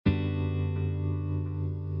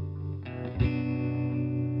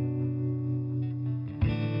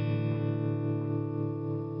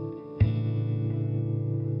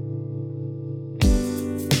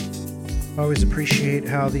always appreciate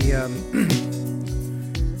how the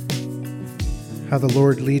how the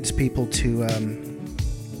Lord leads people to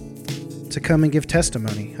come and give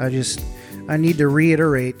testimony. I need to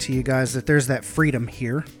reiterate to you guys that there's that freedom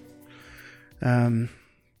here. And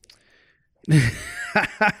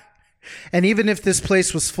even if this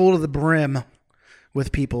place was full to the brim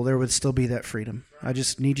with people, there would still be that freedom. I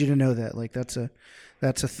just need you to know that, like, that's a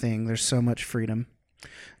thing. There's so much freedom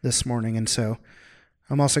this morning. And so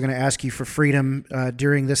I'm also going to ask you for freedom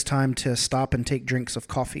during this time to stop and take drinks of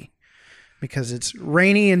coffee, because it's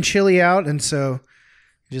rainy and chilly out. And so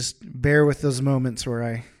just bear with those moments where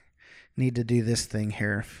I need to do this thing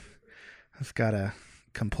here. I've got a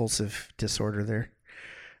compulsive disorder there.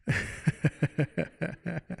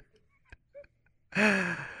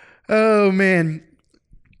 Oh, man.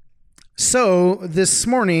 So this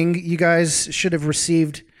morning, you guys should have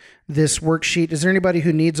received this worksheet. Is there anybody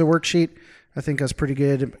who needs a worksheet? I think that's pretty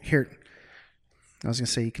good. Here, I was going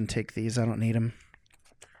to say you can take these. I don't need them.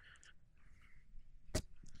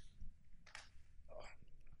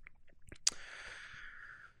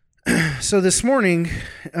 So this morning,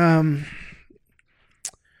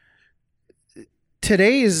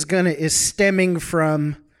 today is stemming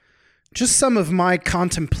from just some of my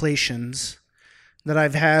contemplations that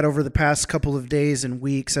I've had over the past couple of days and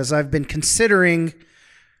weeks as I've been considering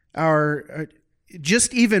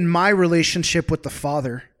just even my relationship with the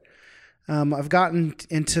Father. I've gotten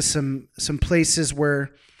into some places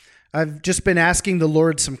where I've just been asking the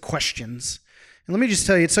Lord some questions. And let me just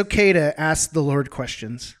tell you, it's okay to ask the Lord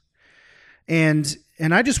questions. And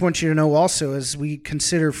I just want you to know also, as we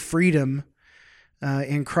consider freedom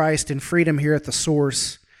in Christ and freedom here at the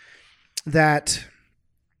source, that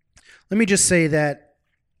let me just say that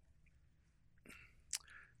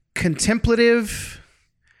contemplative,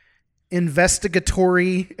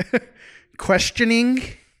 investigatory questioning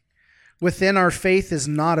within our faith is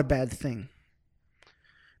not a bad thing.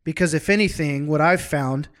 Because if anything, what I've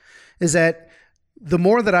found is that the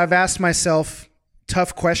more that I've asked myself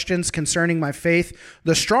tough questions concerning my faith,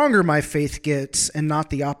 the stronger my faith gets, and not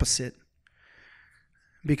the opposite.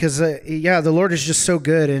 Because, the Lord is just so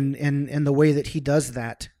good in the way that he does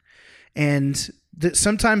that. And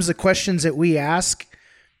sometimes the questions that we ask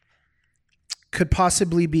could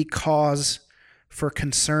possibly be cause for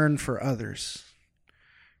concern for others.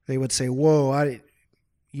 They would say, whoa,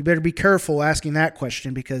 you better be careful asking that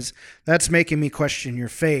question, because that's making me question your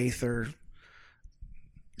faith, or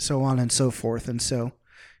so on and so forth. And so,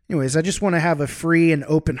 anyways, I just want to have a free and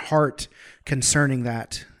open heart concerning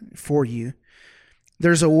that for you.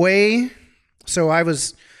 There's a way, so I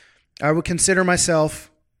would consider myself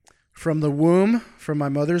from my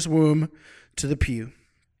mother's womb to the pew.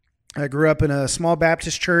 I grew up in a small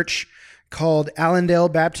Baptist church called Allendale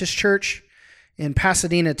Baptist Church in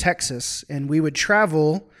Pasadena, Texas, and we would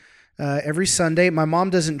travel every Sunday. My mom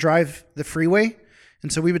doesn't drive the freeway,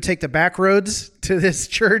 and so we would take the back roads to this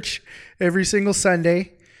church every single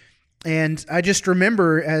Sunday. And I just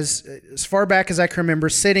remember, as far back as I can remember,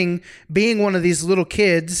 being one of these little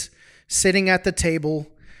kids, sitting at the table,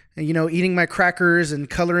 and, eating my crackers and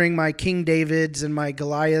coloring my King Davids and my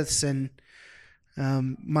Goliaths and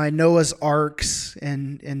my Noah's Arks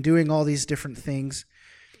and doing all these different things.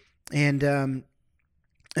 And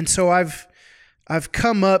so I've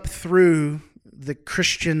come up through the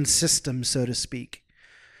Christian system, so to speak.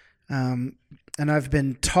 And I've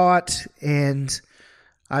been taught, and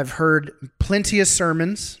I've heard plenty of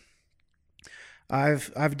sermons.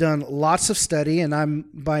 I've done lots of study, and I'm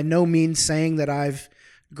by no means saying that I've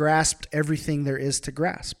grasped everything there is to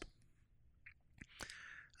grasp.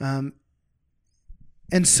 And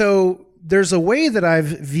so there's a way that I've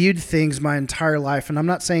viewed things my entire life, and I'm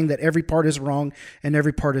not saying that every part is wrong and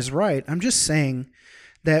every part is right. I'm just saying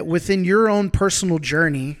that within your own personal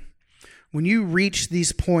journey, when you reach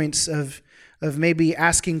these points of maybe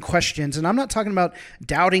asking questions, and I'm not talking about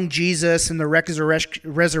doubting Jesus and the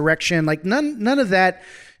resurrection, like none of that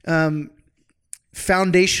those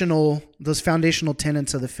foundational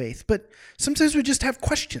tenets of the faith. But sometimes we just have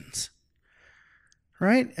questions,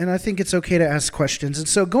 right? And I think it's okay to ask questions. And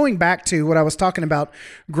so going back to what I was talking about,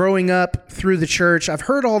 growing up through the church, I've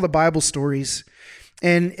heard all the Bible stories.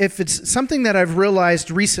 And if it's something that I've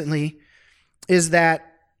realized recently, is that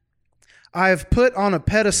I've put on a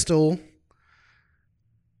pedestal,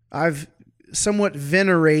 I've somewhat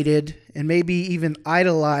venerated and maybe even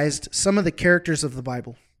idolized some of the characters of the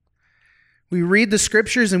Bible. We read the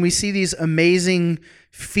scriptures and we see these amazing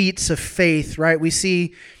feats of faith, right? We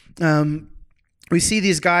see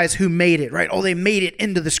these guys who made it, right? Oh, they made it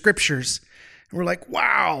into the scriptures. And we're like,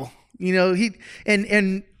 wow,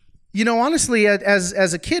 and Honestly,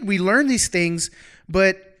 as a kid, we learn these things,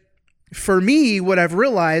 but for me, what I've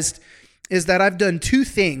realized is that I've done two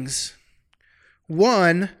things.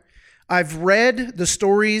 One, I've read the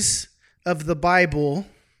stories of the Bible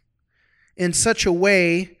in such a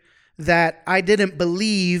way that I didn't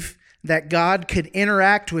believe that God could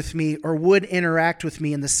interact with me or would interact with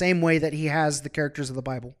me in the same way that he has the characters of the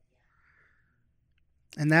Bible.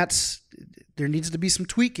 And there needs to be some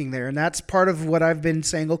tweaking there. And that's part of what I've been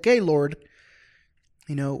saying. Okay, Lord,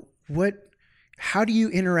 how do you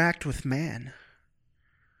interact with man?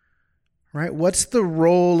 Right? What's the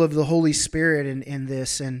role of the Holy Spirit in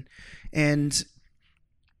this? And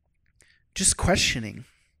just questioning,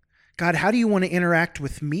 God, how do you want to interact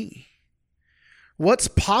with me? What's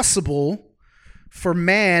possible for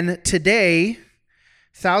man today,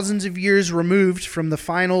 thousands of years removed from the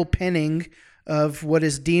final penning of what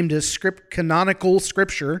is deemed as canonical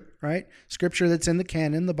scripture, right? Scripture that's in the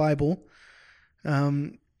canon, the Bible.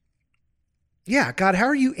 God, how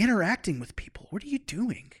are you interacting with people? What are you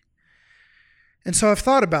doing? And so I've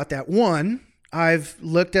thought about that. One, I've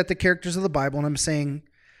looked at the characters of the Bible and I'm saying,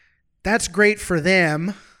 that's great for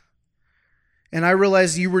them. And I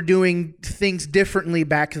realize you were doing things differently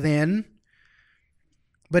back then.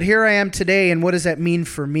 But here I am today, and what does that mean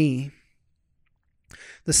for me?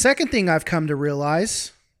 The second thing I've come to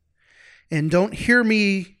realize, and don't hear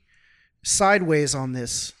me sideways on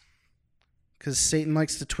this, because Satan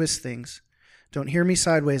likes to twist things. Don't hear me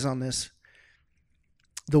sideways on this.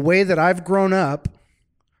 The way that I've grown up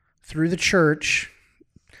through the church,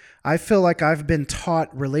 I feel like I've been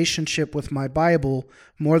taught relationship with my Bible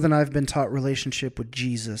more than I've been taught relationship with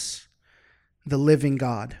Jesus, the living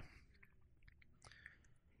God.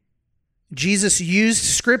 Jesus used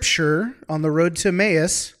Scripture on the road to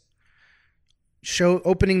Emmaus,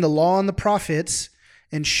 opening the law and the prophets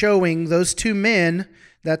and showing those two men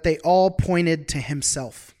that they all pointed to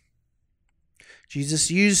himself.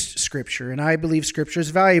 Jesus used Scripture, and I believe Scripture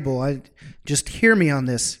is valuable. Just hear me on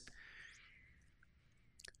this.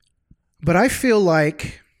 But I feel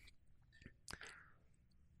like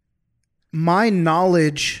my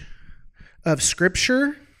knowledge of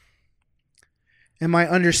Scripture and my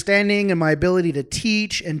understanding and my ability to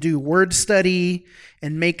teach and do word study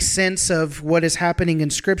and make sense of what is happening in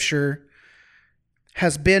Scripture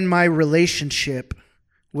has been my relationship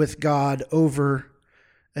with God over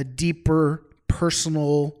a deeper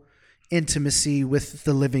personal intimacy with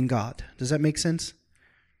the living God. Does that make sense?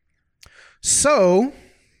 So,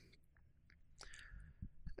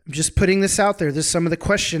 I'm just putting this out there. This is some of the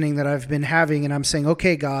questioning that I've been having, and I'm saying,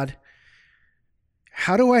 okay, God,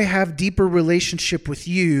 how do I have deeper relationship with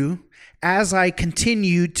you as I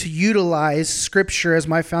continue to utilize Scripture as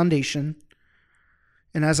my foundation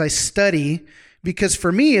and as I study? Because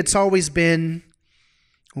for me, it's always been,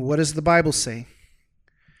 what does the Bible say?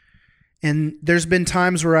 And there's been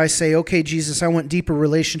times where I say, okay, Jesus, I want deeper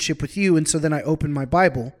relationship with you. And so then I open my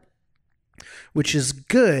Bible, which is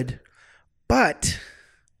good. But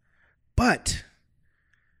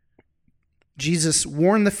Jesus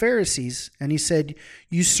warned the Pharisees and he said,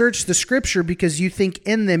 you search the Scripture because you think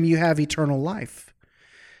in them you have eternal life.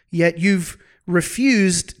 Yet you've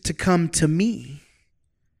refused to come to me.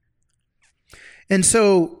 And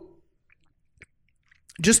so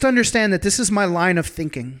just understand that this is my line of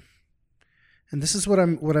thinking. And this is what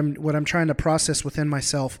I'm trying to process within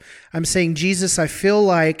myself. I'm saying, Jesus, I feel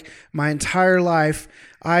like my entire life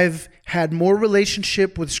I've had more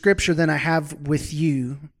relationship with Scripture than I have with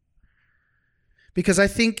you. Because I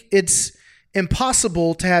think it's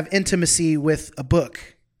impossible to have intimacy with a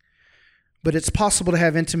book. But it's possible to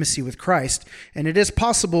have intimacy with Christ. And it is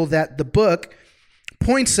possible that the book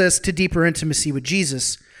points us to deeper intimacy with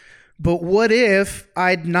Jesus. But what if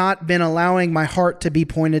I'd not been allowing my heart to be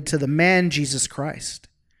pointed to the man, Jesus Christ?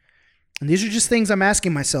 And these are just things I'm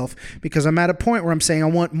asking myself because I'm at a point where I'm saying, I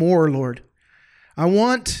want more, Lord. I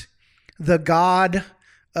want the God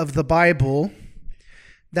of the Bible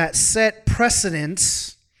that set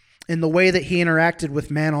precedents in the way that he interacted with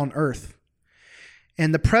man on earth.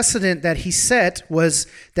 And the precedent that he set was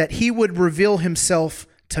that he would reveal himself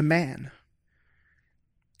to man.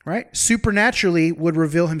 Right? Supernaturally would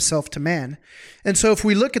reveal himself to man. And so if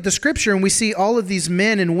we look at the Scripture and we see all of these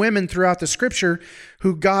men and women throughout the Scripture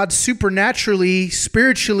who God supernaturally,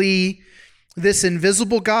 spiritually, this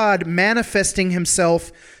invisible God manifesting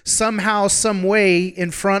himself somehow, some way in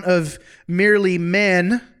front of merely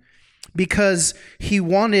men because he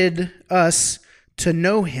wanted us to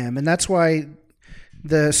know him. And that's why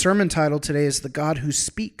the sermon title today is The God Who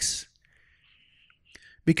Speaks.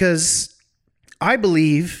 Because I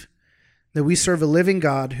believe that we serve a living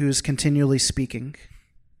God who is continually speaking.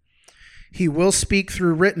 He will speak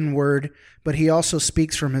through written word, but he also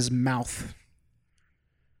speaks from his mouth.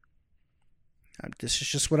 This is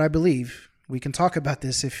just what I believe. We can talk about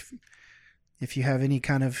this if you have any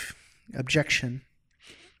kind of objection.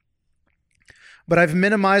 But I've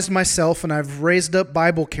minimized myself and I've raised up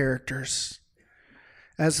Bible characters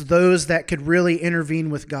as those that could really intervene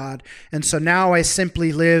with God. And so now I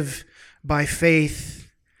simply live by faith,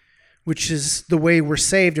 which is the way we're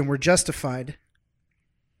saved and we're justified.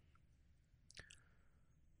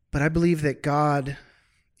 But I believe that God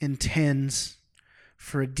intends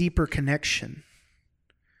for a deeper connection.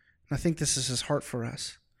 I think this is his heart for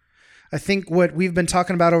us. I think what we've been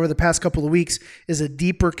talking about over the past couple of weeks is a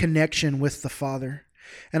deeper connection with the Father.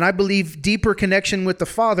 And I believe deeper connection with the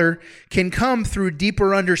Father can come through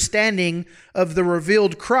deeper understanding of the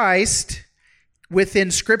revealed Christ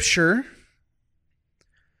within Scripture.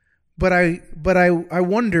 But I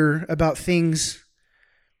wonder about things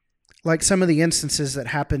like some of the instances that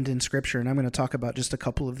happened in Scripture, and I'm going to talk about just a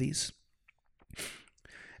couple of these.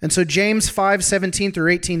 And so James 5:17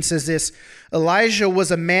 through 18 says this: Elijah was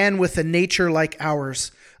a man with a nature like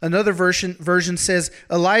ours. Another version says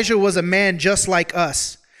Elijah was a man just like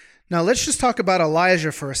us. Now let's just talk about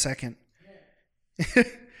Elijah for a second.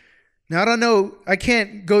 Now I don't know, I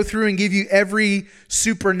can't go through and give you every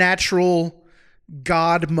supernatural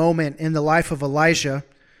God moment in the life of Elijah.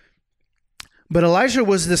 But Elijah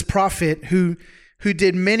was this prophet who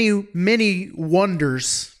did many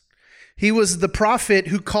wonders. He was the prophet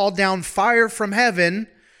who called down fire from heaven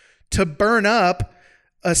to burn up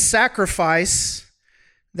a sacrifice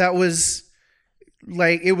that was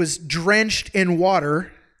like, it was drenched in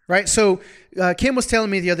water, right? So Kim was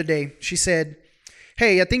telling me the other day, she said,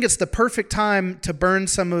 hey, I think it's the perfect time to burn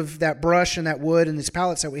some of that brush and that wood and these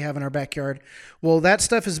pallets that we have in our backyard. Well, that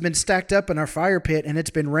stuff has been stacked up in our fire pit and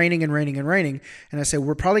it's been raining and raining and raining. And I said,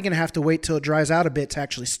 we're probably going to have to wait till it dries out a bit to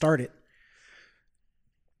actually start it.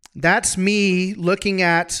 That's me looking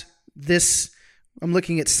at this. I'm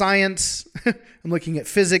looking at science. I'm looking at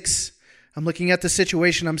physics. I'm looking at the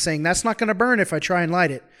situation. I'm saying that's not going to burn if I try and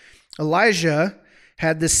light it. Elijah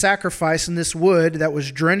had this sacrifice in this wood that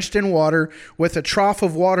was drenched in water with a trough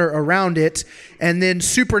of water around it, and then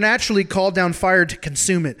supernaturally called down fire to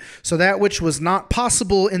consume it. So that which was not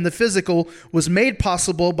possible in the physical was made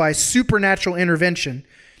possible by supernatural intervention.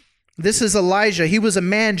 This is Elijah. He was a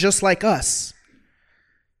man just like us.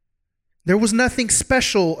 There was nothing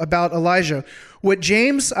special about Elijah. What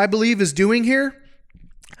James, I believe, is doing here,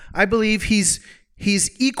 I believe he's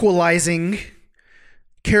equalizing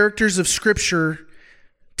characters of Scripture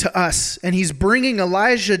to us. And he's bringing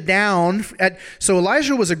Elijah down. So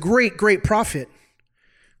Elijah was a great prophet,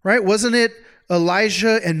 right? Wasn't it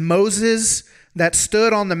Elijah and Moses that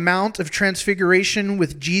stood on the Mount of Transfiguration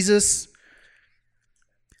with Jesus?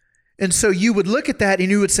 And so you would look at that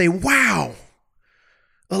and you would say, wow,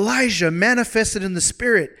 Elijah manifested in the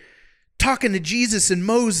Spirit, talking to Jesus and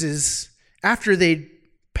Moses after they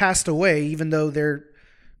passed away, even though they're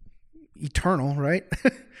eternal, right?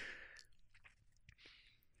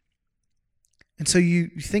 And so you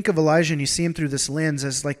think of Elijah and you see him through this lens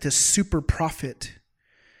as like this super prophet.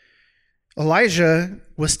 Elijah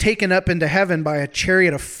was taken up into heaven by a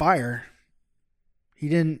chariot of fire. He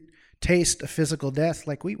didn't taste a physical death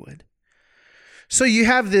like we would. So you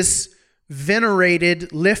have this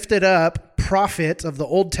venerated, lifted up prophet of the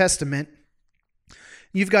Old Testament.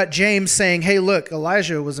 You've got James saying, hey, look,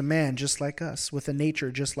 Elijah was a man just like us with a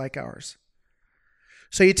nature just like ours.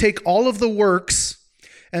 So you take all of the works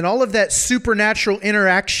and all of that supernatural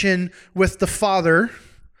interaction with the Father,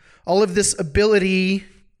 all of this ability,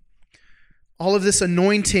 all of this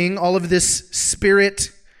anointing, all of this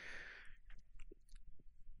Spirit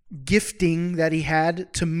gifting that he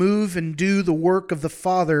had to move and do the work of the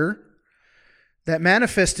Father that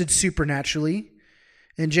manifested supernaturally.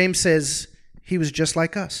 And James says he was just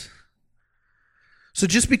like us. So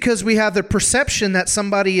just because we have the perception that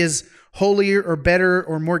somebody is holier or better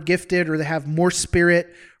or more gifted or they have more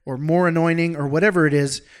Spirit or more anointing or whatever it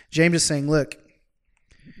is, James is saying, look,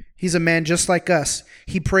 he's a man just like us.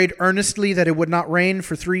 He prayed earnestly that it would not rain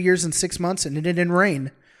for 3 years and 6 months, and it didn't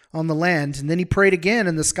rain on the land. And then he prayed again,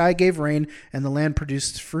 and the sky gave rain, and the land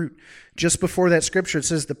produced fruit. Just before that scripture, it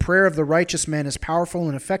says, the prayer of the righteous man is powerful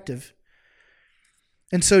and effective.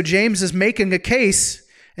 And so James is making a case,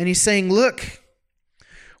 and he's saying, look,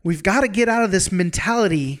 we've got to get out of this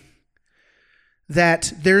mentality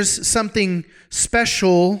that there's something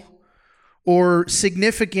special or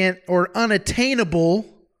significant or unattainable,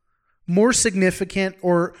 more significant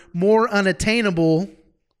or more unattainable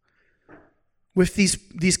with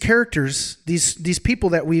these characters, these people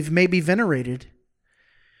that we've maybe venerated.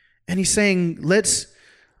 And he's saying, let's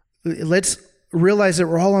realize that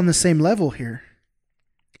we're all on the same level here.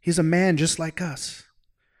 He's a man just like us.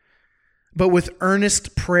 But with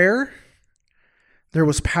earnest prayer, there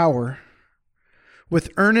was power. With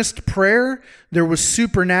earnest prayer, there was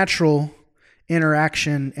supernatural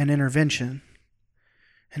interaction and intervention.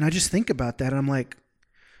 And I just think about that. I'm like,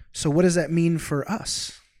 so what does that mean for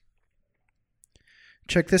us?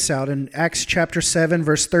 Check this out. In Acts chapter 7,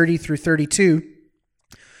 verse 30 through 32,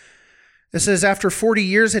 it says, after 40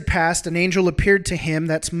 years had passed, an angel appeared to him,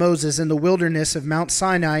 that's Moses, in the wilderness of Mount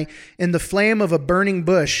Sinai in the flame of a burning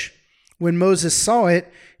bush. When Moses saw it,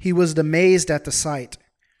 he was amazed at the sight.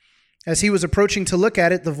 As he was approaching to look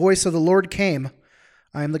at it, the voice of the Lord came,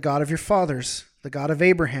 I am the God of your fathers, the God of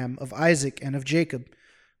Abraham, of Isaac, and of Jacob.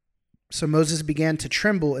 So Moses began to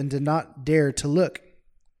tremble and did not dare to look.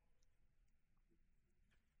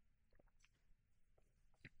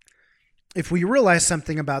 If we realize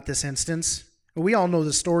something about this instance, we all know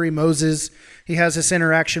the story. Moses, he has this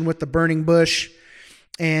interaction with the burning bush,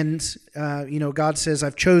 and God says,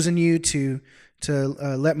 "I've chosen you to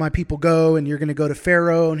let my people go, and you're going to go to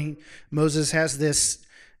Pharaoh." And Moses has this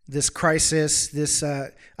crisis, this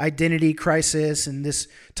identity crisis, and this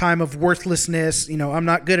time of worthlessness. I'm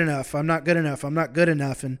not good enough. I'm not good enough. I'm not good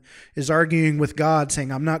enough, and is arguing with God, saying,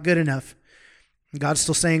 "I'm not good enough." God's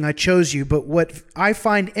still saying, I chose you. But what I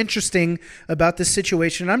find interesting about this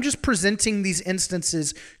situation, I'm just presenting these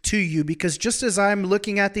instances to you because just as I'm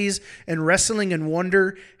looking at these and wrestling and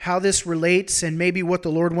wonder how this relates and maybe what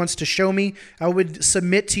the Lord wants to show me, I would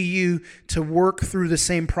submit to you to work through the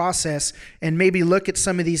same process and maybe look at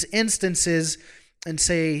some of these instances and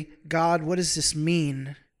say, God, what does this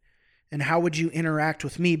mean? And how would you interact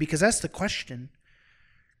with me? Because that's the question.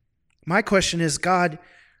 My question is, God,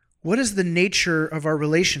 what is the nature of our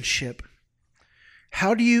relationship?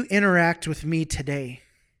 How do you interact with me today?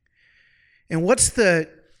 And what is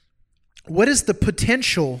the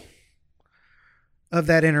potential of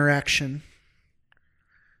that interaction?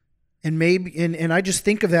 And maybe and I just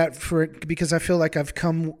think of that because I feel like I've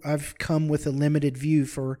come with a limited view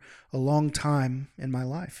for a long time in my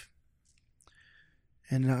life.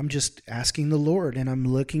 And I'm just asking the Lord, and I'm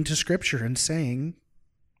looking to Scripture and saying,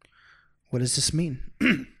 what does this mean?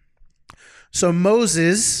 So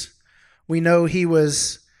Moses, we know he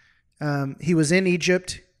was in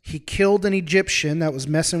Egypt. He killed an Egyptian that was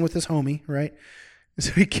messing with his homie, right?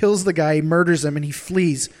 So he kills the guy, he murders him, and he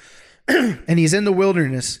flees. And he's in the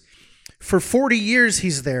wilderness. For 40 years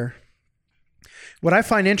he's there. What I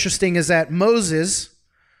find interesting is that Moses,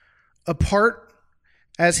 apart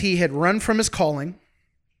as he had run from his calling,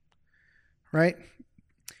 right?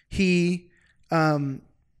 He had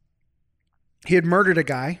murdered a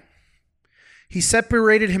guy. He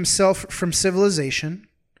separated himself from civilization.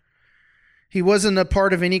 He wasn't a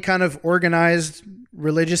part of any kind of organized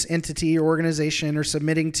religious entity or organization or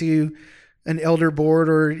submitting to an elder board,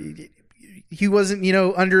 or he wasn't,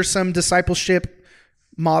 under some discipleship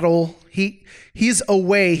model. He's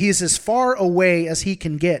away. He's as far away as he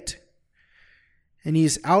can get. And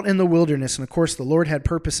he's out in the wilderness. And of course, the Lord had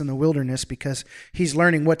purpose in the wilderness because he's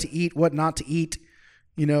learning what to eat, what not to eat,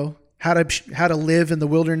 how to live in the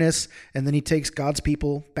wilderness, and then he takes God's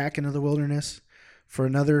people back into the wilderness for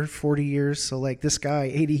another 40 years. So like this guy,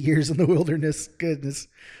 80 years in the wilderness. Goodness.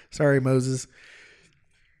 Sorry, Moses.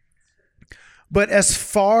 But as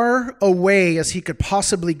far away as he could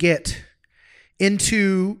possibly get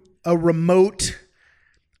into a remote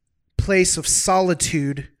place of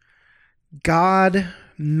solitude, God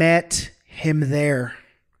met him there.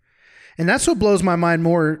 And that's what blows my mind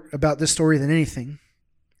more about this story than anything.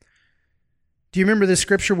 Do you remember the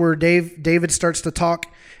scripture where David starts to talk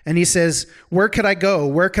and he says, where could I go?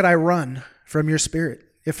 Where could I run from your spirit?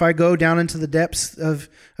 If I go down into the depths of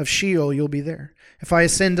Sheol, you'll be there. If I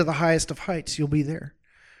ascend to the highest of heights, you'll be there.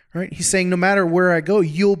 Right? He's saying no matter where I go,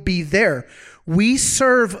 you'll be there. We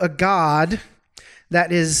serve a God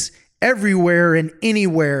that is everywhere and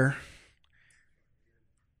anywhere.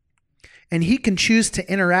 And he can choose to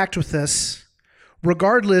interact with us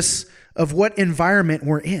regardless of what environment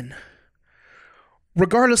we're in.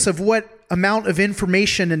 Regardless of what amount of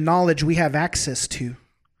information and knowledge we have access to.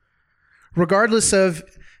 Regardless of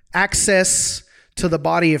access to the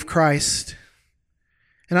body of Christ.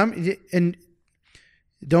 And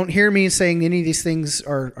don't hear me saying any of these things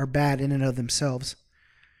are bad in and of themselves.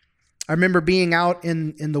 I remember being out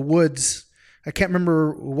in the woods. I can't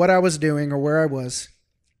remember what I was doing or where I was.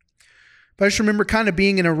 But I just remember kind of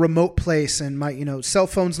being in a remote place and my cell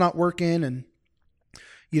phone's not working and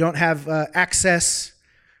you don't have access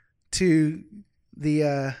to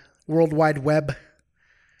the World Wide Web.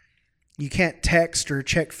 You can't text or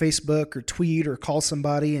check Facebook or tweet or call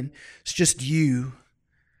somebody, and it's just you.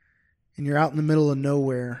 And you're out in the middle of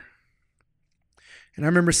nowhere. And I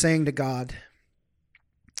remember saying to God,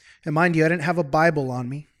 and mind you, I didn't have a Bible on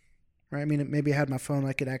me, right? I mean, maybe I had my phone,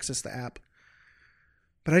 I could access the app.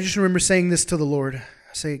 But I just remember saying this to the Lord.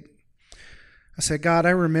 I said, God,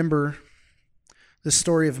 I remember the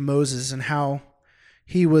story of Moses and how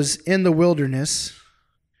he was in the wilderness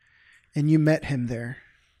and you met him there.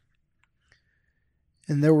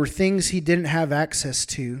 And there were things he didn't have access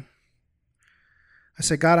to. I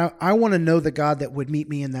said, God, I want to know the God that would meet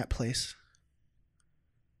me in that place.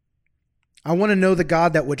 I want to know the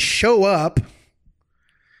God that would show up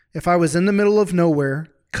if I was in the middle of nowhere,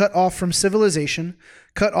 cut off from civilization,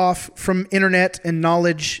 cut off from internet and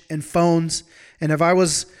knowledge and phones, and if I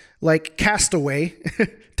was like Castaway,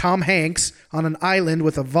 Tom Hanks, on an island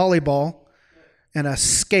with a volleyball and an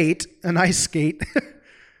ice skate,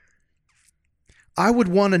 I would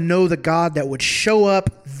want to know the God that would show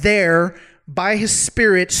up there by his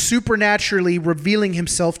Spirit, supernaturally revealing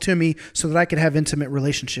himself to me so that I could have intimate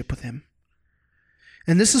relationship with him.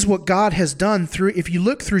 And this is what God has done through, if you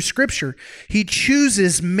look through Scripture, he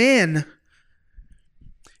chooses men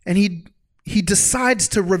and he decides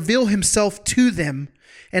to reveal himself to them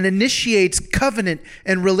and initiates covenant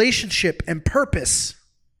and relationship and purpose.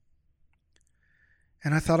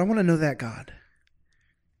 And I thought, I want to know that God.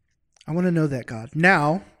 I want to know that God.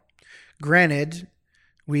 Now, granted,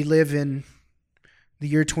 we live in the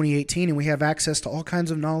year 2018 and we have access to all kinds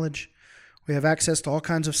of knowledge. We have access to all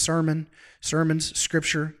kinds of sermons,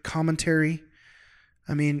 scripture, commentary.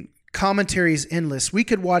 I mean, commentary is endless. We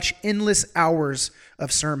could watch endless hours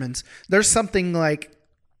of sermons. There's something like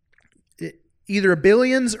either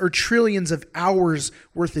billions or trillions of hours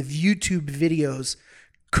worth of YouTube videos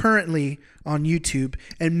currently on YouTube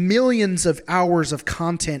and millions of hours of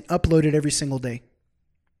content uploaded every single day.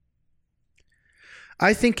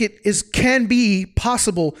 I think it can be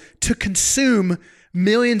possible to consume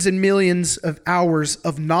millions and millions of hours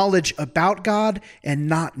of knowledge about God and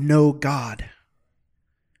not know God.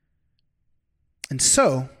 And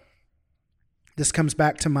so, this comes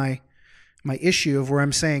back to my issue of where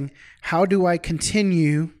I'm saying, how do I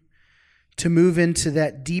continue to move into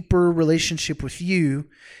that deeper relationship with you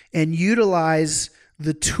and utilize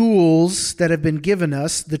the tools that have been given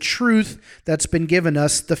us, the truth that's been given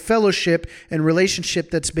us, the fellowship and relationship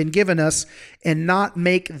that's been given us, and not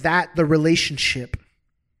make that the relationship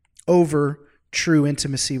over true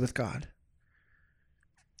intimacy with God?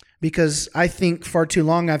 Because I think far too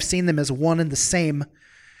long I've seen them as one and the same.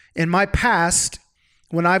 In my past,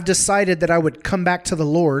 when I've decided that I would come back to the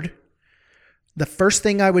Lord, the first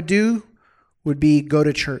thing I would do would be go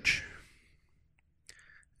to church.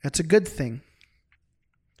 That's a good thing.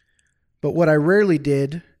 But what I rarely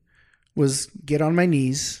did was get on my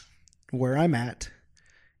knees where I'm at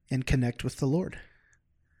and connect with the Lord.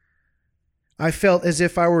 I felt as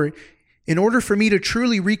if in order for me to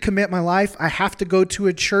truly recommit my life, I have to go to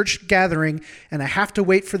a church gathering and I have to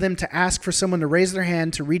wait for them to ask for someone to raise their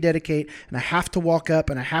hand to rededicate, and I have to walk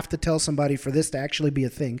up and I have to tell somebody for this to actually be a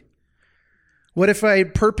thing. What if I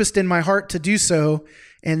had purposed in my heart to do so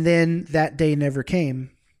and then that day never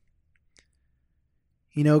came?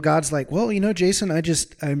 You know, God's like, well, you know, Jason,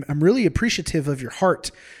 I'm really appreciative of your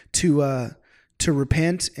heart to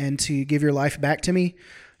repent and to give your life back to me.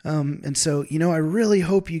 And so, you know, I really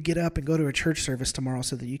hope you get up and go to a church service tomorrow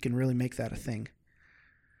so that you can really make that a thing.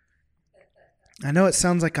 I know it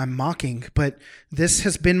sounds like I'm mocking, but this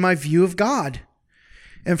has been my view of God.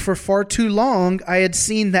 And for far too long, I had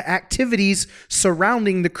seen the activities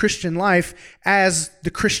surrounding the Christian life as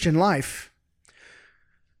the Christian life,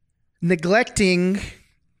 neglecting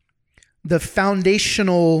the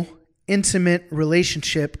foundational, intimate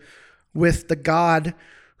relationship with the God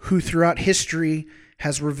who throughout history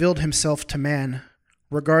has revealed himself to man,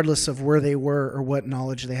 regardless of where they were or what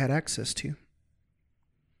knowledge they had access to.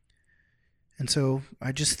 And so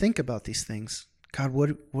I just think about these things. God,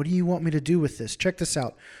 what do you want me to do with this? Check this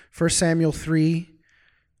out. 1 Samuel 3,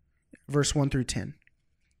 verse 1 through 10.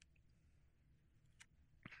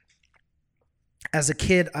 As a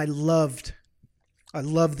kid, I loved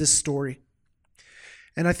this story.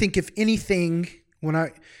 And I think if anything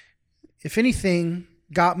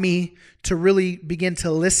got me to really begin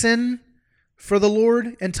to listen for the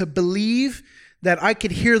Lord and to believe that I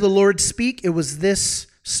could hear the Lord speak, it was this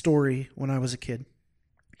story when I was a kid.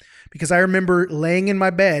 Because I remember laying in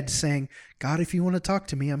my bed saying, God, if you want to talk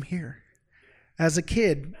to me, I'm here. As a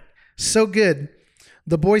kid, so good.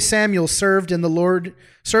 The boy Samuel served the Lord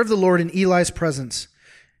in Eli's presence.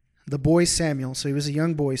 The boy Samuel, so he was a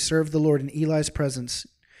young boy, served the Lord in Eli's presence.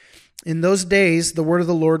 In those days, the word of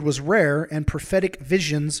the Lord was rare, and prophetic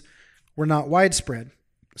visions were not widespread.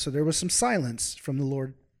 So there was some silence from the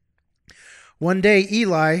Lord. One day,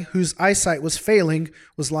 Eli, whose eyesight was failing,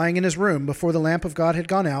 was lying in his room. Before the lamp of God had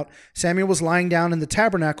gone out, Samuel was lying down in the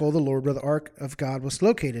tabernacle of the Lord where the ark of God was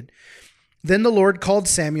located. Then the Lord called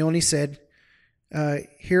Samuel, and he said,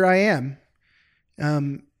 "Here I am."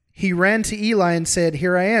 He ran to Eli and said,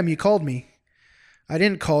 "Here I am, you called me." "I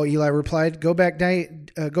didn't call," Eli replied. Go back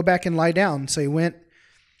and lie down." So he went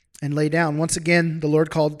and lay down. Once again, the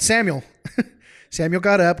Lord called Samuel. Samuel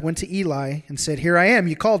got up, went to Eli, and said, "Here I am,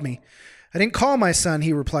 you called me." "I didn't call, my son,"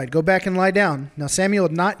 he replied. "Go back and lie down." Now Samuel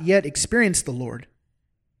had not yet experienced the Lord.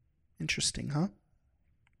 Interesting, huh?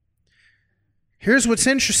 Here's what's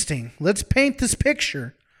interesting. Let's paint this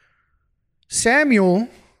picture. Samuel,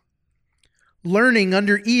 learning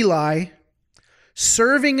under Eli,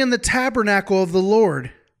 serving in the tabernacle of the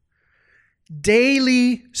Lord,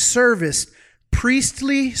 daily service,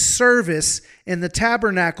 priestly service in the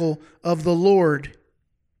tabernacle of the Lord.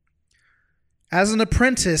 As an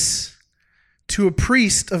apprentice to a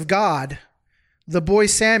priest of God, the boy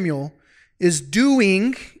Samuel is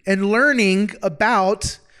doing and learning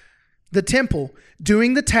about the temple,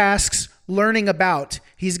 doing the tasks, learning about.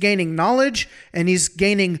 He's gaining knowledge and he's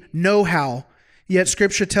gaining know-how. Yet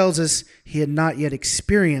Scripture tells us he had not yet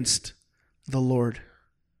experienced the Lord.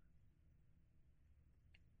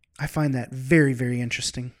 I find that very, very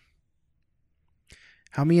interesting.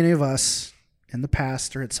 How many of us in the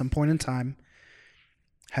past or at some point in time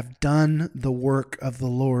have done the work of the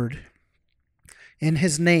Lord in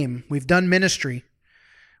His name? We've done ministry.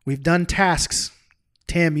 We've done tasks.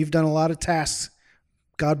 Tim, you've done a lot of tasks.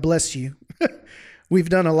 God bless you. We've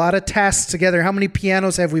done a lot of tasks together. How many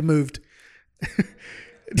pianos have we moved?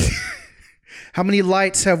 How many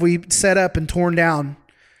lights have we set up and torn down?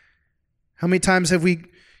 How many times have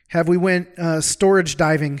we went storage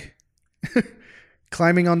diving,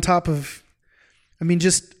 climbing on top of?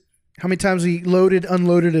 Just how many times we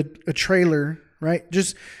unloaded a trailer, right?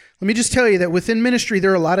 Let me just tell you that within ministry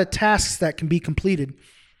there are a lot of tasks that can be completed,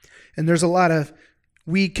 and there's a lot of.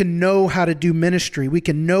 We can know how to do ministry. We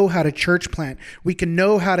can know how to church plant. We can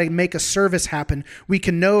know how to make a service happen. We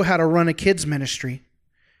can know how to run a kids ministry.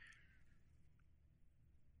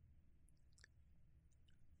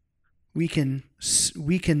 We can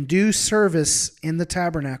do service in the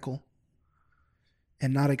tabernacle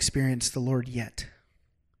and not experience the Lord yet.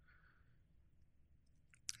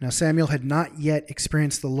 Now Samuel had not yet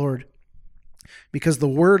experienced the Lord because the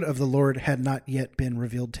word of the Lord had not yet been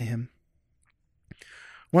revealed to him.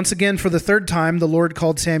 Once again, for the third time, the Lord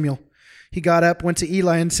called Samuel. He got up, went to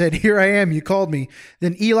Eli, and said, "Here I am, you called me."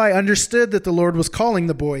 Then Eli understood that the Lord was calling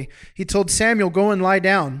the boy. He told Samuel, "Go and lie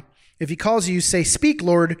down. If he calls you, say, 'Speak,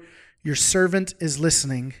 Lord, your servant is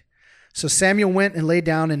listening.'" So Samuel went and lay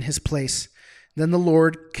down in his place. Then the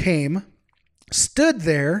Lord came, stood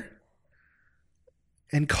there,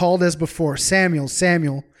 and called as before, "Samuel,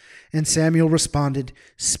 Samuel." And Samuel responded,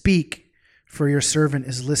 "Speak, for your servant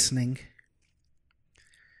is listening."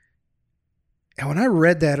 And when I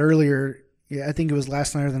read that earlier, I think it was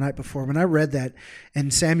last night or the night before, when I read that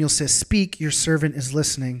and Samuel says, "Speak, your servant is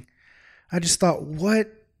listening," I just thought,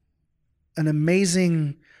 what an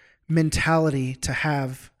amazing mentality to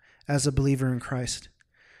have as a believer in Christ.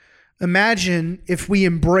 Imagine if we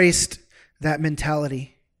embraced that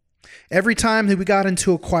mentality. Every time that we got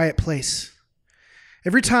into a quiet place,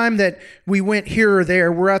 every time that we went here or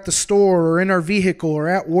there, we're at the store or in our vehicle or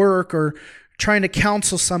at work or trying to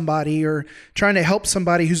counsel somebody or trying to help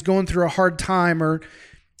somebody who's going through a hard time, or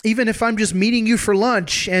even if I'm just meeting you for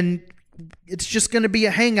lunch and it's just going to be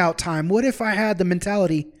a hangout time, what if I had the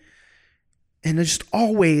mentality and just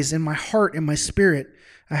always in my heart and my spirit,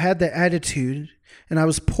 I had the attitude and I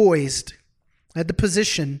was poised. I had the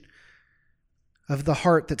position of the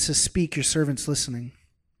heart that says, "Speak, your servant's listening."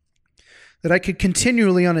 That I could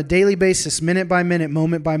continually on a daily basis, minute by minute,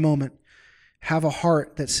 moment by moment, have a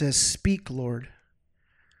heart that says, "Speak, Lord,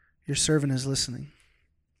 your servant is listening."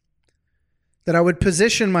 That I would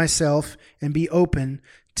position myself and be open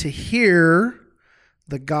to hear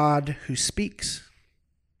the God who speaks.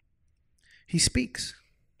 He speaks.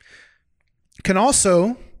 Can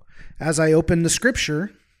also, as I open the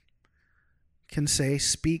scripture, can say,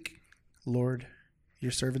 "Speak, Lord,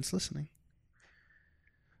 your servant's listening."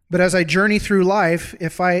 But as I journey through life,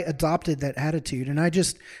 if I adopted that attitude, and I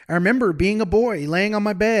remember being a boy, laying on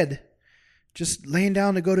my bed, just laying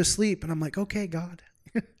down to go to sleep, and I'm like, "Okay, God."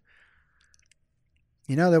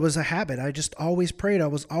 There was a habit. I just always prayed. I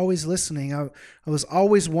was always listening. I was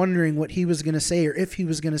always wondering what He was going to say or if He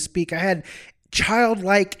was going to speak. I had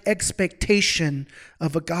childlike expectation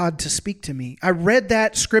of a God to speak to me. I read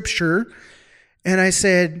that scripture and I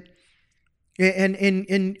said,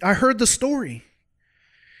 and I heard the story.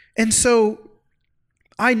 And so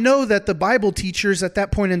I know that the Bible teachers at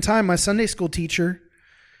that point in time, my Sunday school teacher,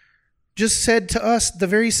 just said to us the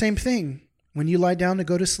very same thing. When you lie down to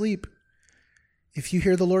go to sleep, if you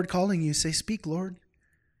hear the Lord calling you, say, "Speak, Lord."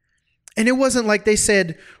 And it wasn't like they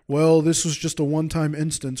said, well, this was just a one-time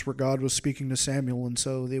instance where God was speaking to Samuel, and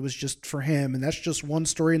so it was just for him, and that's just one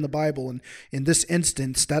story in the Bible, and in this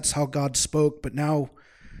instance, that's how God spoke. But now,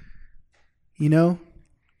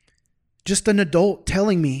 just an adult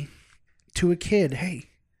telling me to a kid, hey,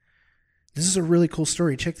 this is a really cool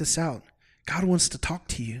story. Check this out. God wants to talk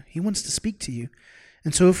to you. He wants to speak to you.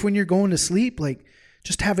 And so if when you're going to sleep,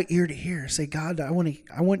 just have an ear to hear. Say, God, I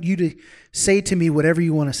want you to say to me whatever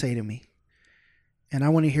you want to say to me. And I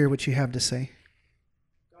want to hear what you have to say.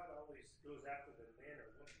 God always goes after the man or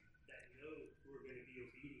woman that knows who are going to be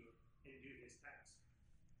obedient and do his task.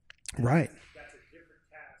 Right. That's a different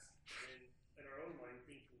task than in our own mind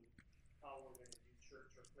thinking how we're going to do church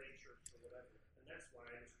or play church or whatever. And that's why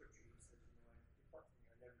in the scripture he says, depart from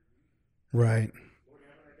me, I never knew you. Right. Lord,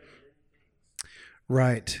 haven't I done many things?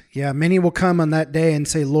 Right. Yeah, many will come on that day and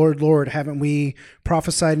say, Lord, Lord, haven't we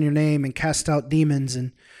prophesied in your name and cast out demons?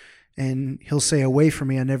 And he'll say, away from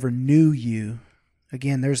me, I never knew you.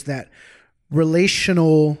 Again, there's that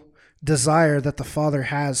relational desire that the Father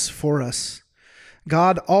has for us.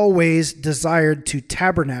 God always desired to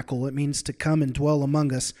tabernacle. It means to come and dwell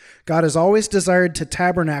among us. God has always desired to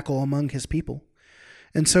tabernacle among his people.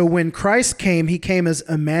 And so when Christ came, he came as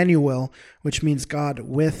Emmanuel, which means God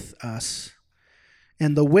with us.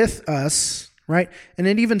 And the with us, right? And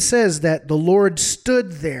it even says that the Lord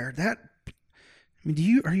stood there.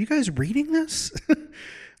 Are you guys reading this?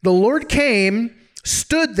 The Lord came,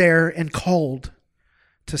 stood there, and called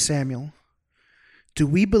to Samuel. Do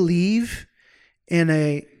we believe in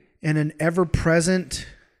an ever-present,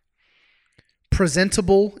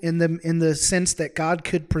 presentable in the sense that God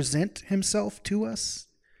could present himself to us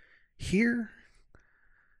here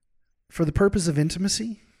for the purpose of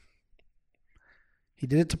intimacy? He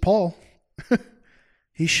did it to Paul.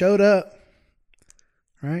 He showed up,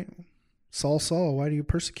 right? Saul, Saul, why do you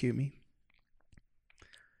persecute me?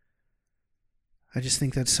 I just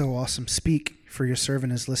think that's so awesome. Speak, for your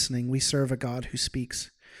servant is listening. We serve a God who speaks,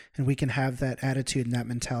 and we can have that attitude and that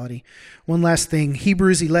mentality. One last thing,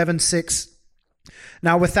 Hebrews 11:6.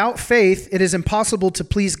 Now without faith, it is impossible to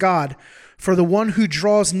please God, for the one who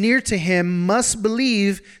draws near to him must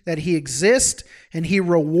believe that he exists and he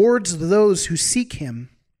rewards those who seek him.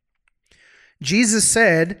 Jesus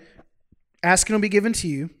said, ask and it will be given to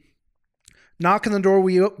you. Knock and the door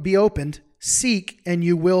will be opened. Seek and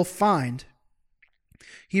you will find.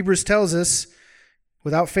 Hebrews tells us,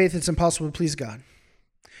 without faith, it's impossible to please God.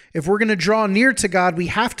 If we're going to draw near to God, we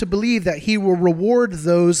have to believe that he will reward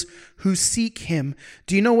those who seek him.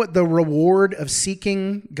 Do you know what the reward of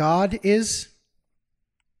seeking God is?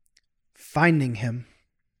 Finding him.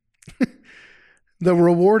 The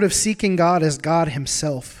reward of seeking God is God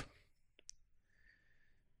himself.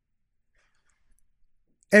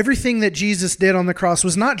 Everything that Jesus did on the cross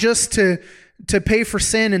was not just to pay for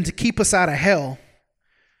sin and to keep us out of hell.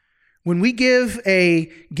 When we give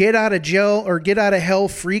a get out of jail or get out of hell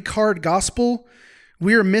free card gospel,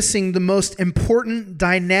 we are missing the most important,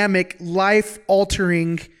 dynamic,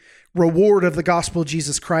 life-altering reward of the gospel of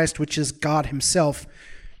Jesus Christ, which is God himself.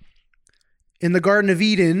 In the Garden of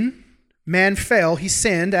Eden, man fell, he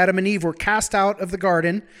sinned, Adam and Eve were cast out of the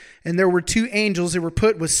garden, and there were two angels that were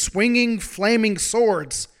put with swinging, flaming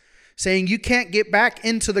swords, saying you can't get back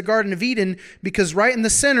into the Garden of Eden because right in the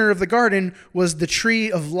center of the garden was the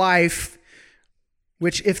tree of life,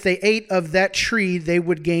 which if they ate of that tree, they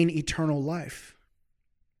would gain eternal life.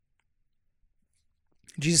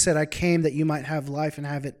 Jesus said, I came that you might have life and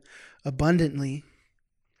have it abundantly.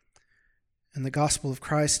 And the gospel of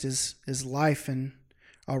Christ is life, and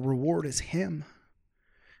our reward is him.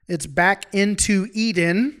 It's back into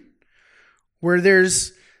Eden, where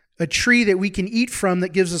there's a tree that we can eat from that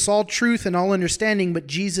gives us all truth and all understanding, but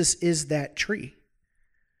Jesus is that tree.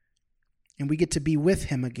 And we get to be with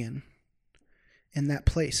him again in that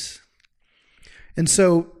place. And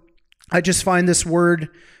so I just find this word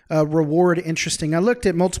reward interesting. I looked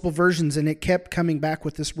at multiple versions and it kept coming back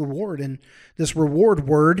with this reward and this reward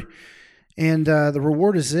word. And the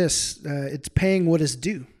reward is this. It's paying what is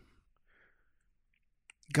due.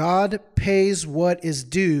 God pays what is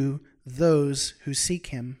due those who seek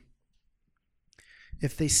him.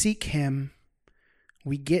 If they seek him,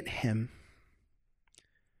 we get him.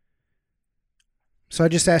 So I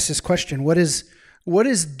just asked this question. What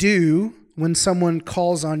is due when someone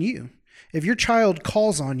calls on you? If your child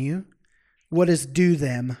calls on you, what is due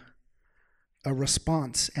them? A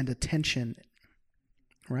response and attention,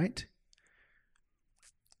 right?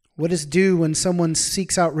 What is due when someone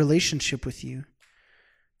seeks out relationship with you?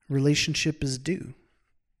 Relationship is due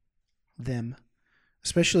them.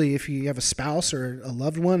 Especially if you have a spouse or a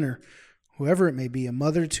loved one or whoever it may be, a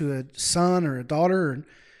mother to a son or a daughter,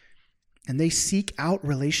 and they seek out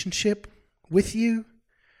relationship with you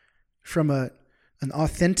from an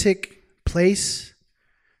authentic place,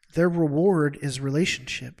 their reward is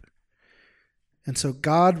relationship. And so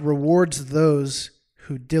God rewards those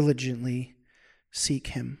who diligently seek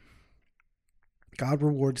him. God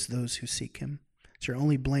rewards those who seek him. It's your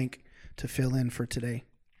only blank to fill in for today.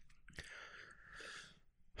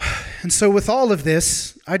 And so with all of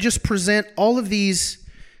this, I just present all of these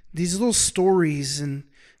little stories and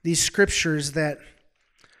these scriptures that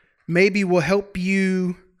maybe will help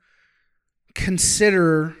you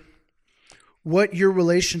consider what your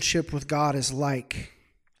relationship with God is like.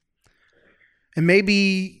 And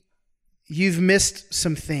maybe you've missed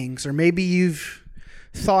some things, or maybe you've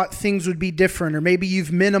thought things would be different, or maybe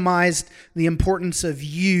you've minimized the importance of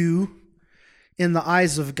you in the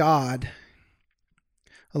eyes of God.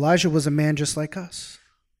 Elijah was a man just like us.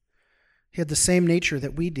 He had the same nature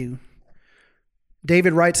that we do.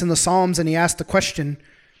 David writes in the Psalms, and he asked the question,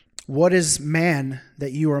 what is man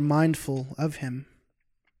that you are mindful of him?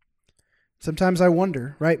 Sometimes I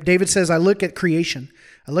wonder, right? David says, I look at creation.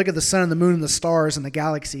 I look at the sun and the moon and the stars and the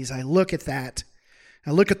galaxies. I look at that.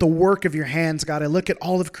 I look at the work of your hands, God. I look at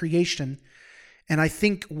all of creation. And I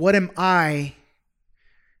think, what am I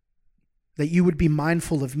that you would be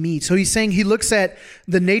mindful of me? So he's saying he looks at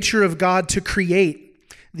the nature of God to create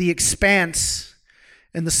the expanse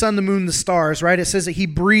and the sun, the moon, the stars, right? It says that he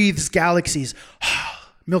breathes galaxies.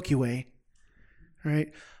 Milky Way,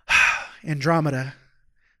 right? Andromeda.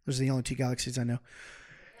 Those are the only two galaxies I know.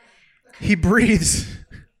 He breathes.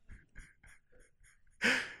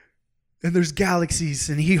 And there's galaxies,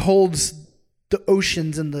 and he holds the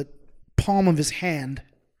oceans in the palm of his hand.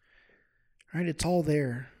 Right? It's all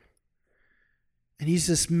there. And he's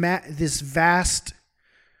this vast,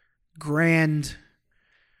 grand,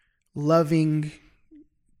 loving,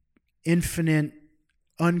 infinite,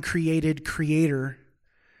 uncreated creator.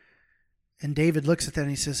 And David looks at that and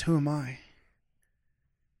he says, who am I?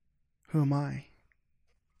 Who am I?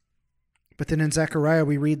 But then in Zechariah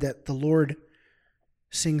we read that the Lord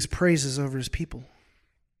sings praises over his people.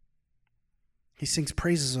 He sings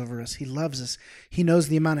praises over us. He loves us. He knows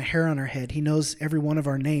the amount of hair on our head. He knows every one of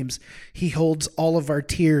our names. He holds all of our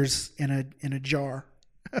tears in a jar.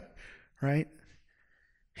 Right?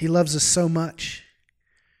 He loves us so much.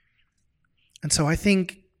 And so I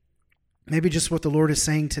think maybe just what the Lord is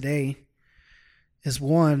saying today is,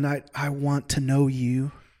 one, I want to know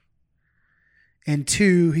you. And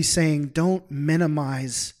two, he's saying, don't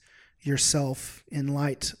minimize yourself in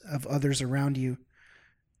light of others around you.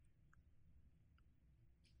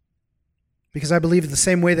 Because I believe the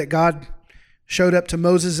same way that God showed up to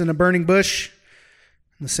Moses in a burning bush,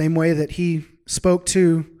 in the same way that he spoke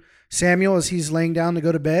to Samuel as he's laying down to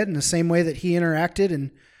go to bed, in the same way that he interacted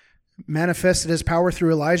and manifested his power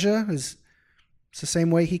through Elijah, it's the same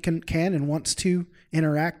way he can and wants to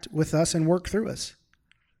interact with us and work through us.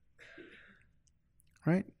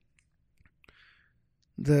 Right?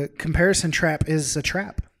 The comparison trap is a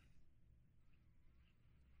trap.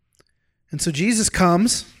 And so Jesus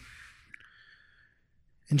comes,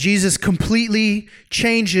 and Jesus completely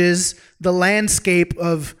changes the landscape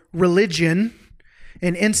of religion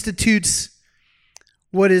and institutes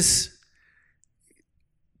what is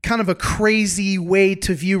kind of a crazy way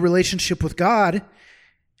to view relationship with God.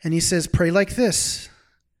 And he says, pray like this: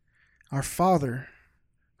 our Father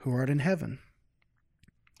who art in heaven.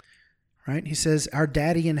 Right? He says, our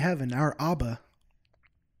Daddy in heaven, our Abba.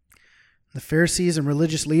 The Pharisees and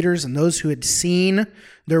religious leaders and those who had seen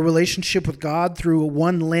their relationship with God through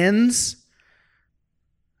one lens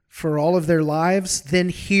for all of their lives, then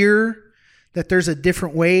hear that there's a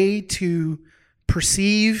different way to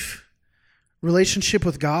perceive relationship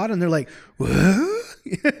with God, and they're like, what?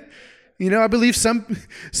 I believe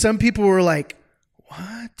some people were like,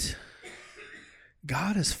 what?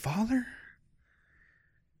 God is Father?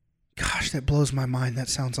 Gosh, that blows my mind. That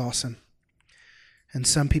sounds awesome. And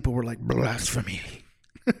some people were like, blasphemy.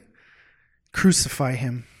 Crucify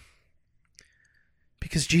him.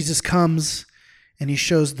 Because Jesus comes and he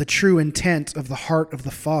shows the true intent of the heart of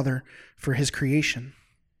the Father for his creation.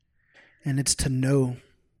 And it's to know.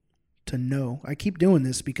 To know. I keep doing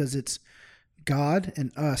this because it's God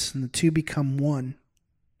and us, and the two become one.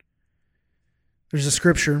 There's a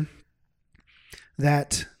scripture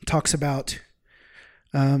that talks about,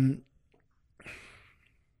 I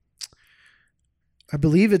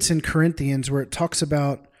believe it's in Corinthians, where it talks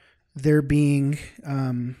about there being,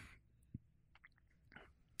 let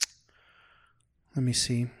me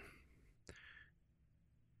see.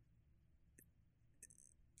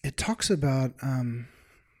 It talks about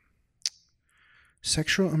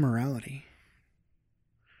sexual immorality.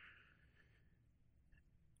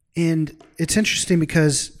 And it's interesting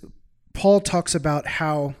because Paul talks about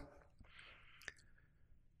how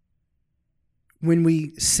when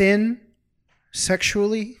we sin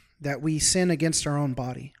sexually, that we sin against our own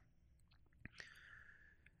body.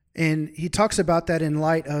 And he talks about that in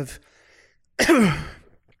light of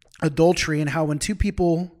adultery and how when two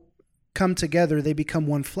people come together, they become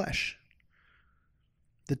one flesh.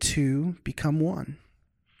 The two become one.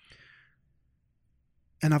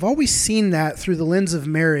 And I've always seen that through the lens of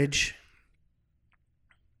marriage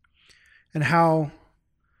and how,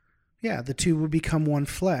 the two would become one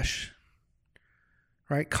flesh,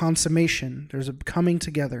 right? Consummation. There's a coming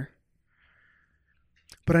together.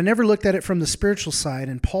 But I never looked at it from the spiritual side,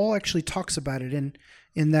 and Paul actually talks about it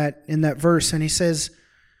in that verse, and he says,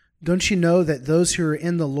 don't you know that those who are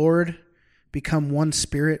in the Lord become one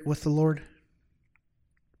spirit with the Lord?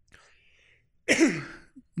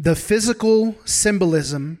 The physical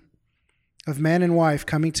symbolism of man and wife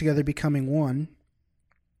coming together, becoming one,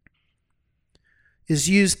 is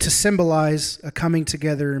used to symbolize a coming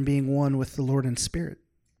together and being one with the Lord in spirit.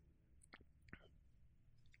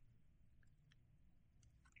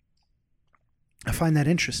 I find that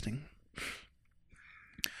interesting.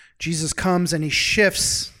 Jesus comes and he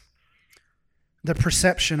shifts the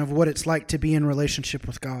perception of what it's like to be in relationship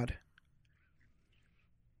with God.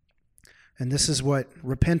 And this is what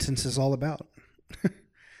repentance is all about.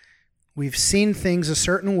 We've seen things a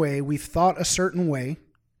certain way. We've thought a certain way.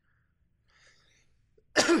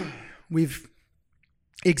 We've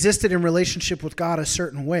existed in relationship with God a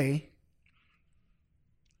certain way.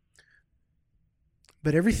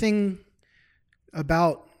 But everything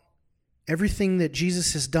about everything that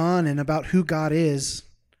Jesus has done and about who God is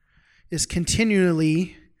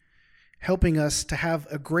continually helping us to have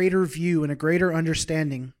a greater view and a greater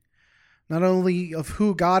understanding, not only of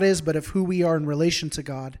who God is, but of who we are in relation to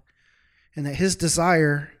God, and that his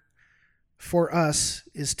desire for us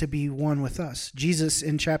is to be one with us. Jesus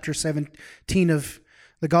in chapter 17 of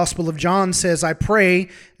the Gospel of John says, I pray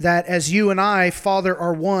that as you and I, Father,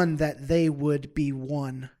 are one, that they would be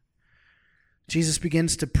one. Jesus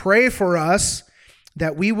begins to pray for us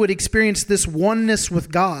that we would experience this oneness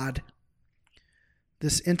with God,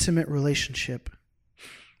 this intimate relationship.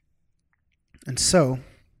 And so,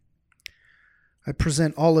 I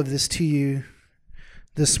present all of this to you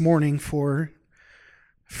this morning for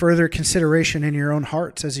further consideration in your own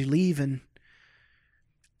hearts as you leave. And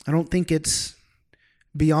I don't think it's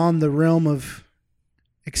beyond the realm of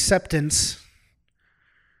acceptance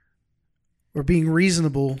or being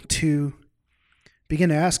reasonable to begin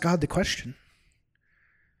to ask God the question.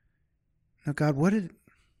 Now, God, what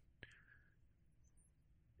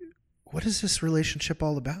is this relationship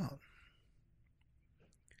all about?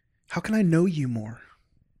 How can I know you more?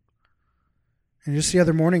 And just the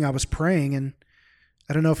other morning I was praying, and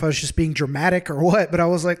I don't know if I was just being dramatic or what, but I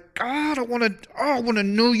was like, God, I want to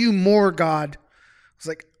know you more, God. I was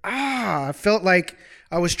like, I felt like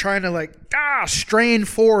I was trying to strain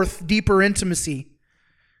forth deeper intimacy.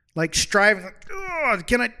 Like striving,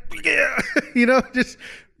 can I, just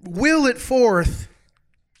will it forth.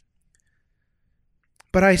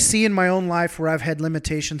 But I see in my own life where I've had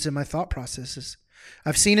limitations in my thought processes.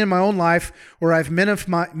 I've seen in my own life where I've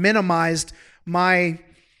minimized my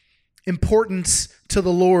importance to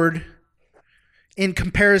the Lord in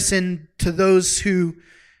comparison to those who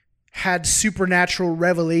had supernatural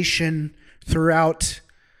revelation throughout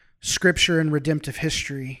Scripture and redemptive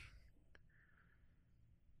history.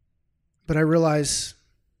 But I realize,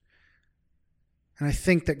 and I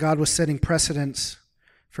think that God was setting precedents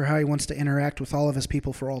for how he wants to interact with all of his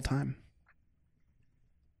people for all time.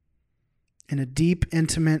 In a deep,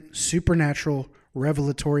 intimate, supernatural,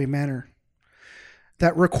 revelatory manner.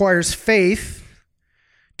 That requires faith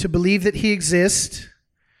to believe that he exists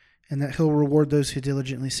and that he'll reward those who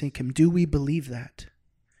diligently seek him. Do we believe that?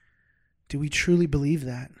 Do we truly believe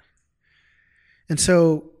that? And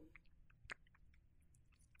so,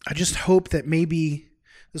 I just hope that maybe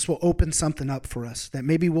this will open something up for us, that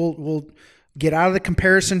maybe we'll get out of the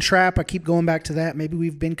comparison trap. I keep going back to that. Maybe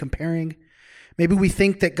we've been comparing. Maybe we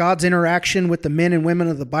think that God's interaction with the men and women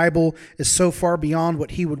of the Bible is so far beyond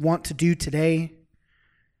what he would want to do today.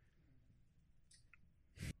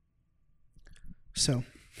 So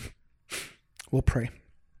we'll pray.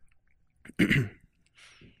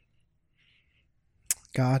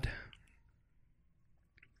 God,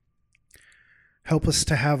 help us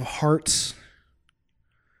to have hearts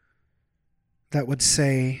that would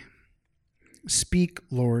say, "Speak,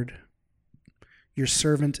 Lord, your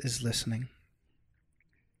servant is listening."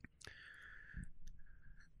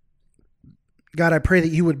 God, I pray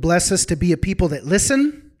that you would bless us to be a people that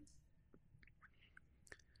listen.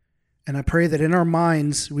 And I pray that in our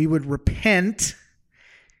minds we would repent.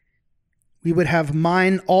 We would have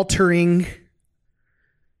mind-altering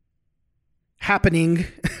happening.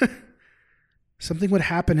 Something would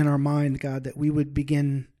happen in our mind, God, that we would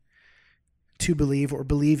begin to believe or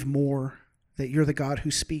believe more that you're the God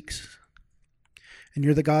who speaks. And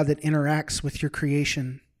you're the God that interacts with your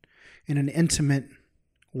creation in an intimate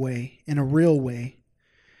way, in a real way.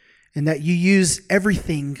 And that you use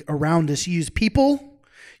everything around us. You use people.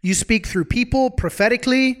 You speak through people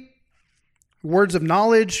prophetically, words of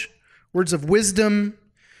knowledge, words of wisdom,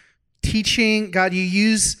 teaching. God, you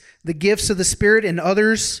use the gifts of the Spirit in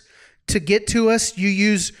others to get to us. You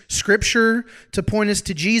use Scripture to point us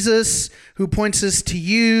to Jesus, who points us to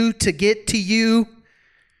you, to get to you.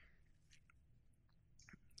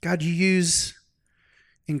 God, you use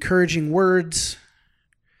encouraging words.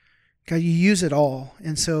 God, you use it all.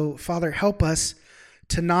 And so, Father, help us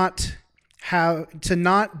to not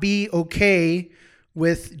be okay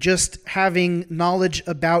with just having knowledge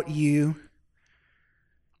about you,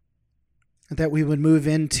 that we would move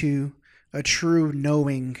into a true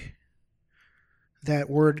knowing. That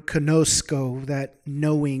word konosko, that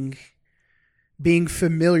knowing, being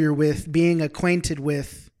familiar with, being acquainted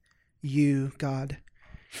with you, God.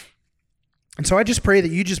 And so I just pray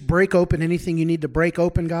that you just break open anything you need to break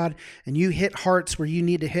open, God, and you hit hearts where you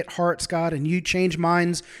need to hit hearts, God, and you change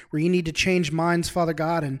minds where you need to change minds, Father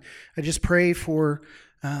God. And I just pray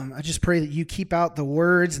that you keep out the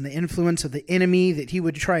words and the influence of the enemy, that he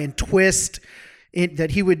would try and twist it,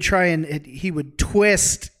 that he would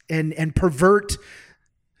twist and pervert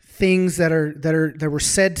things that were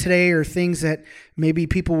said today, or things that maybe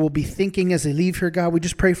people will be thinking as they leave here, God. We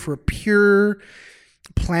just pray for a pure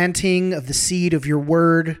planting of the seed of your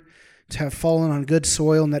word to have fallen on good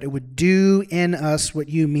soil, and that it would do in us what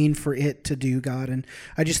you mean for it to do, God. And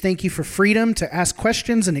I just thank you for freedom to ask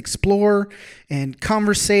questions and explore and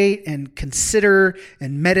conversate and consider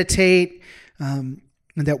and meditate, and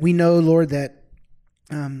that we know, Lord, that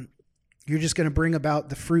you're just going to bring about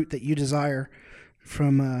the fruit that you desire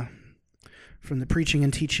from the preaching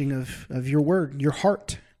and teaching of your word, your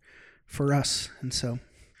heart for us. And so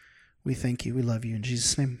we thank you. We love you. In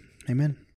Jesus' name, amen.